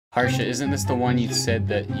Harsha, isn't this the one you said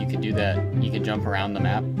that you could do that? You could jump around the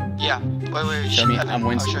map? Yeah. Wait. Show me. Evan, I'm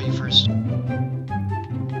Winston. I'll show you first.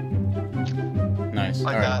 Nice.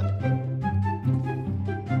 Like Alright. that.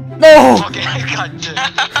 No! Okay, I got you.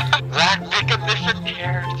 Zach, pick a different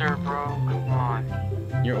character, bro. Come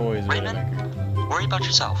on. You're always right. Raymond, worry about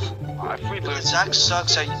yourself. If we lose, Zach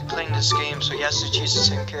sucks at playing this game, so he has to choose the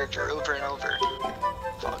same character over and over.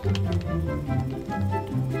 Fuck.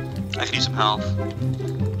 I could use some health.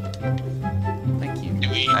 Thank you. do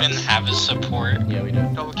we even have a support? Yeah, we do.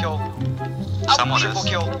 Double kill. Someone Triple is.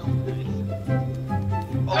 kill.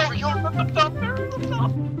 Oh, you're at the top there.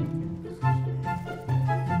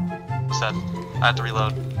 What's that? I have to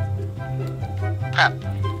reload. Crap.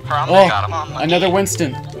 Oh, got him. another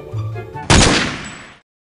Winston.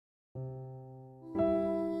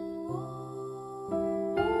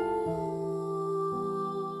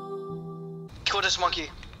 Kill this monkey.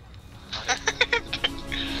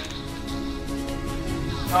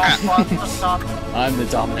 Stop. I'm the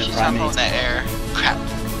dominant She's up in primate. the air. Crap.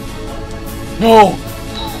 No!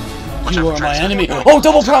 Watch You out are for my THREDZ. enemy. Oh,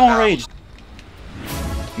 double primal rage!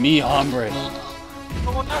 Me hombre.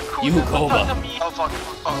 You Koba. Oh fuck.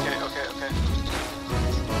 Okay.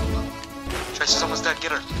 THREDZ is almost dead.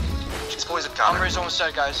 Get her. She's poison. Got her. Humber's almost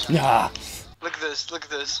dead, guys. Nah. Look at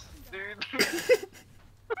this. Dude.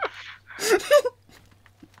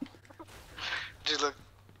 Dude, look.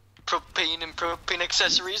 Propane and propane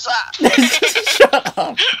accessories. Ah! Shut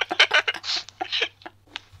up.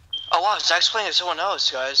 Oh wow, Zach's playing as someone else,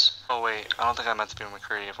 guys. Oh wait, I don't think I meant to be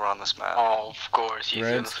McCree if we're on this map. Oh, of course, he's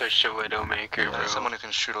THREDZ. gonna switch to Widowmaker, bro. Someone who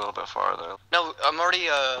can shoot a little bit farther. No, I'm already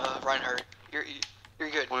Reinhardt. You're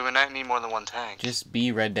good. We might need more than one tank. Just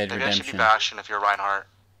be Red Dead Maybe I should be Redemption. Bastion if you're Reinhardt.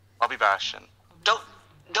 I'll be Bastion. Don't.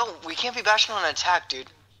 We can't be bashing on an attack, dude.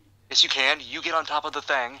 Yes, you can. You get on top of the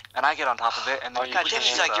thing, and I get on top of it, and then you God put damn your it,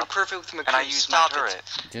 hands Zach, you're up, perfect with McCree. and I use Stop my turret.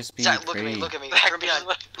 it. Just be Zach, look at me. McCree. Look at me. Zach, Turn behind.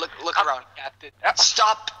 Look around. Captain.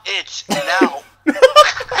 Stop it now.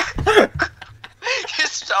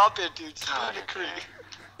 Stop it, dude. Stop McCree.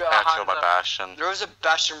 Got killed by Bastion. There was a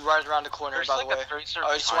bastion right around the corner, There's by like the way. a tracer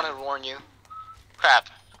I just behind. wanted to warn you. Crap.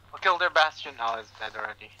 We'll kill their bastion. Oh, it's dead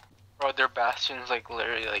already. Bro, their bastion's like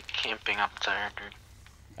literally like camping up there, dude.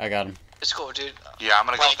 I got him. It's cool, dude. Yeah, I'm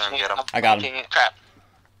gonna go up there and get him. I got him. Crap.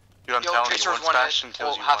 Dude, I'm Yo, telling you, Tracer's once one hit. Bastion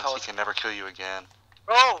kills you Half once, health. he can never kill you again.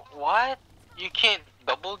 Bro, what? You can't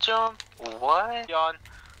double jump? What? Yawn.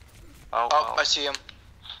 Oh, Oh, well. I see him.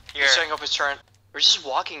 Here. He's setting up his turret. We're just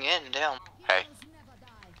walking in and down. Hey.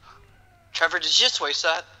 Trevor, did you just waste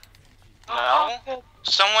that? No.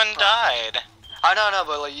 Someone died. I know,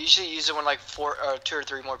 but like usually use it when like 2 or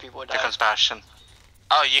 3 more people die. Here comes Bastion.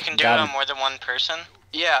 Oh, you can do Got it him. on more than one person?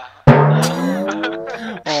 Yeah.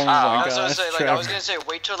 Oh my I was gosh, gonna say, Trevor.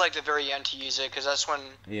 wait till like the very end to use it, cause that's when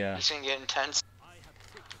Yeah. it's gonna get intense.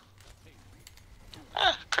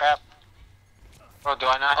 Ah, crap. Bro, do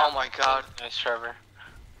I not have... Oh my god. Nice, Trevor.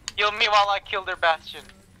 Heal me while I kill their bastion.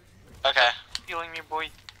 Okay. Healing me, boy.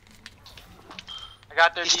 I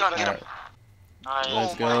got their He's done, defense. get him.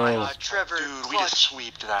 Let's Oh go. my god, Trevor, Dude, we just clutch.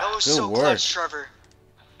 sweeped That that. was Good so work. clutch, Trevor.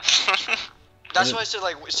 That's Good. why I said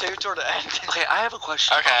like save it toward the end. Okay, I have a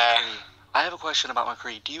question. Okay. About McCree. I have a question about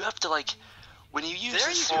McCree. Do you have to like, when you use There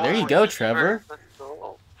this you sword, There you go, Trevor.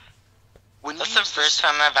 when you That's the use first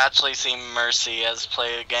time I've actually seen Mercy as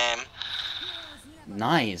play a game.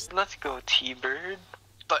 Nice. Let's go, T-Bird.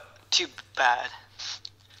 But too bad.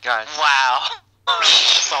 guys, Wow.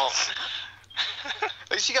 So,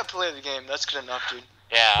 At least you got to play the game. That's good enough, dude.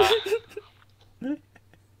 yeah.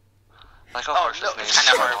 like how Oh, harsh no, his name it's is. Kind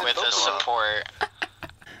of Sorry, hard with vote the for us. support.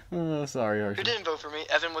 Oh, sorry, Who Harsha. didn't vote for me?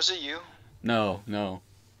 Evan, was it you? No.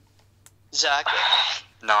 Zach?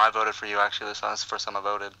 No, I voted for you actually. This was the first time I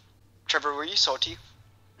voted. Trevor, were you salty?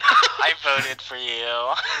 I voted for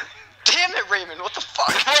you. Damn it, Raymond, what the fuck?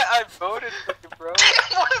 I voted for you, bro.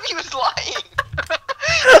 Damn, one of you is lying!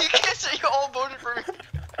 You can't say you all voted for me.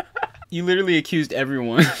 You literally accused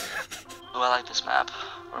everyone. Oh, I like this map.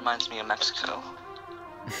 Reminds me of Mexico.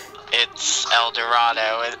 It's El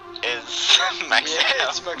Dorado. It is Mexico. Yeah,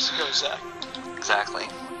 it's Mexico, Zach. Exactly.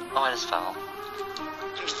 Oh, I just fell.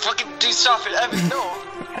 Fucking dude, stop it, Evan, no!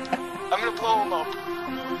 I'm gonna blow him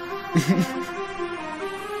up.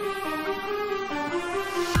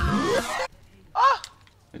 Ah!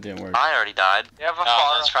 It didn't work. I already died. You have a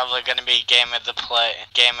Oh, that's probably gonna be game of the play.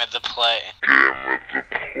 Game of the play.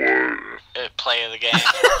 Play of the game.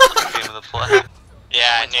 Game of the play.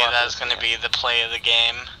 Yeah, I Someone's knew lost that was this gonna game. be the play of the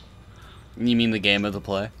game. You mean the game of the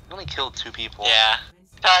play? I only killed 2 people. Yeah.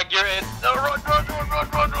 Tag, you're in. No, run.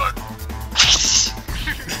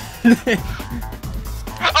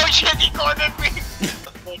 Oh shit, he cornered me.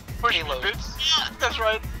 Payload. That's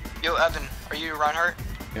right. Yo, Evan, are you Reinhardt?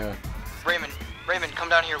 Yeah. Raymond, come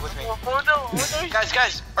down here with me. Oh no.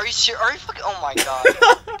 Guys, are you serious? Are you fucking? Oh my god.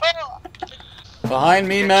 Behind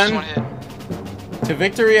me, Okay, men. just one hit. To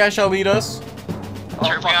victory I shall lead us. Oh,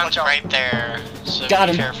 fuck, Turbion's watch out. right there, so Got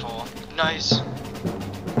be him. careful. Nice.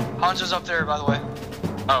 Hanzo's up there, by the way.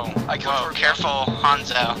 Oh, I killed whoa, her. careful,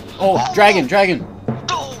 Hanzo. Oh, dragon.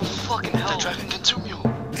 Oh, fucking hell. The dragon consume you.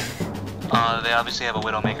 They obviously have a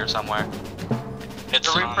Widowmaker somewhere.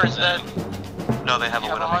 It's the Reaper's dead. No, they have a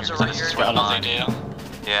Yeah, but Widowmaker. Hanzo so right this here. is Oh, fine. they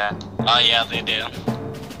do? Yeah. Oh, yeah, they do.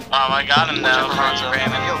 I got him now, Hanzo.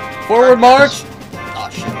 Raymond. Yo, Forward march. Oh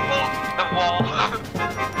shit. The wall.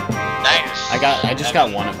 Nice. I just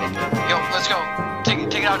got one of them. yo, let's go. Take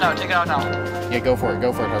it out now. Yeah, go for it,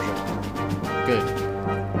 Harsha. Good.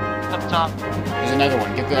 Up top. There's another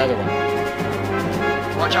one. Get the other one.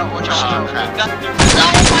 Watch out. Oh, crap.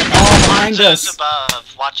 Oh, behind Hanzo's us.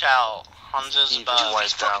 above. Watch out. Hanzo's He above. just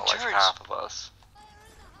wiped out like turrets. half of us.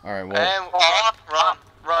 All right. Well. And run.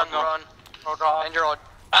 And you're on.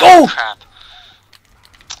 Oh! Crap.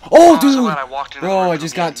 Oh, I'm so dude. glad I walked into the Bro, room I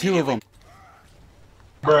just got two of them.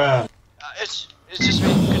 It's just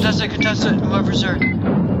me. Contestant, whoever's there.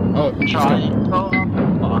 Oh, let's go.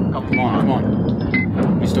 Come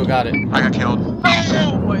on. We still got it. I got killed.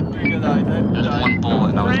 Oh, wait, you died. There's one bullet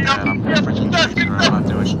and I was dead. I'm freaking crazy. I'm not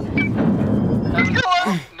doing it. Evan,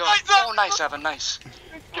 no. Oh, nice, Evan, nice.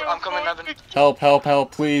 I'm coming, Evan.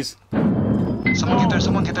 Help, please.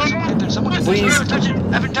 Someone get there. Please. Evan, touch it.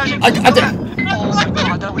 Evan, touch it. I did. Oh my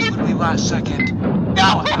god, that was literally last second.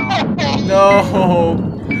 Oh,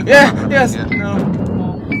 No. Yeah. Yes. Yeah. No.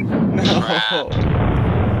 No.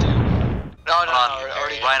 No,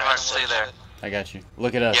 Reinhardt, stay there. I got you.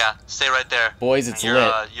 Look at us. Yeah, stay right there. Boys, it's You're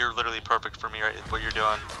lit. you're literally perfect for me, right? What you're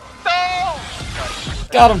doing.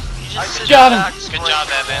 Got him. Good Got him. Good job,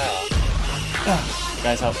 Evan.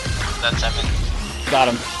 Guys, help. That's Evan. Got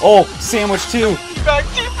him. Oh, sandwich too.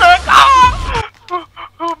 Teabag! Ah!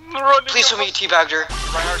 Please tell me you teabagged her.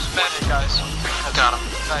 Reinhardt's bandit, guys. Got him.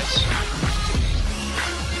 Nice.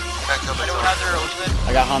 Back up, Anyone have their ultimate?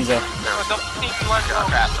 I got Hanzo. Don't sneak me one. Oh,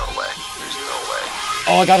 crap, no way. There's no way.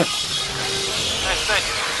 Oh, I got her. Nice.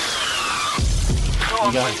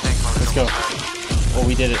 We got it. Let's go. Oh,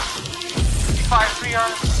 we did it. Fire 3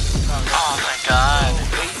 on him. Oh my god.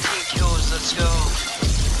 18 kills, let's go.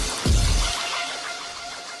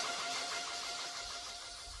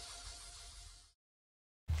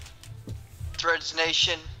 THREDZ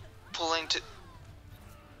Nation pulling to.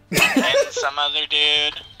 And some other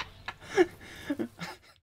dude.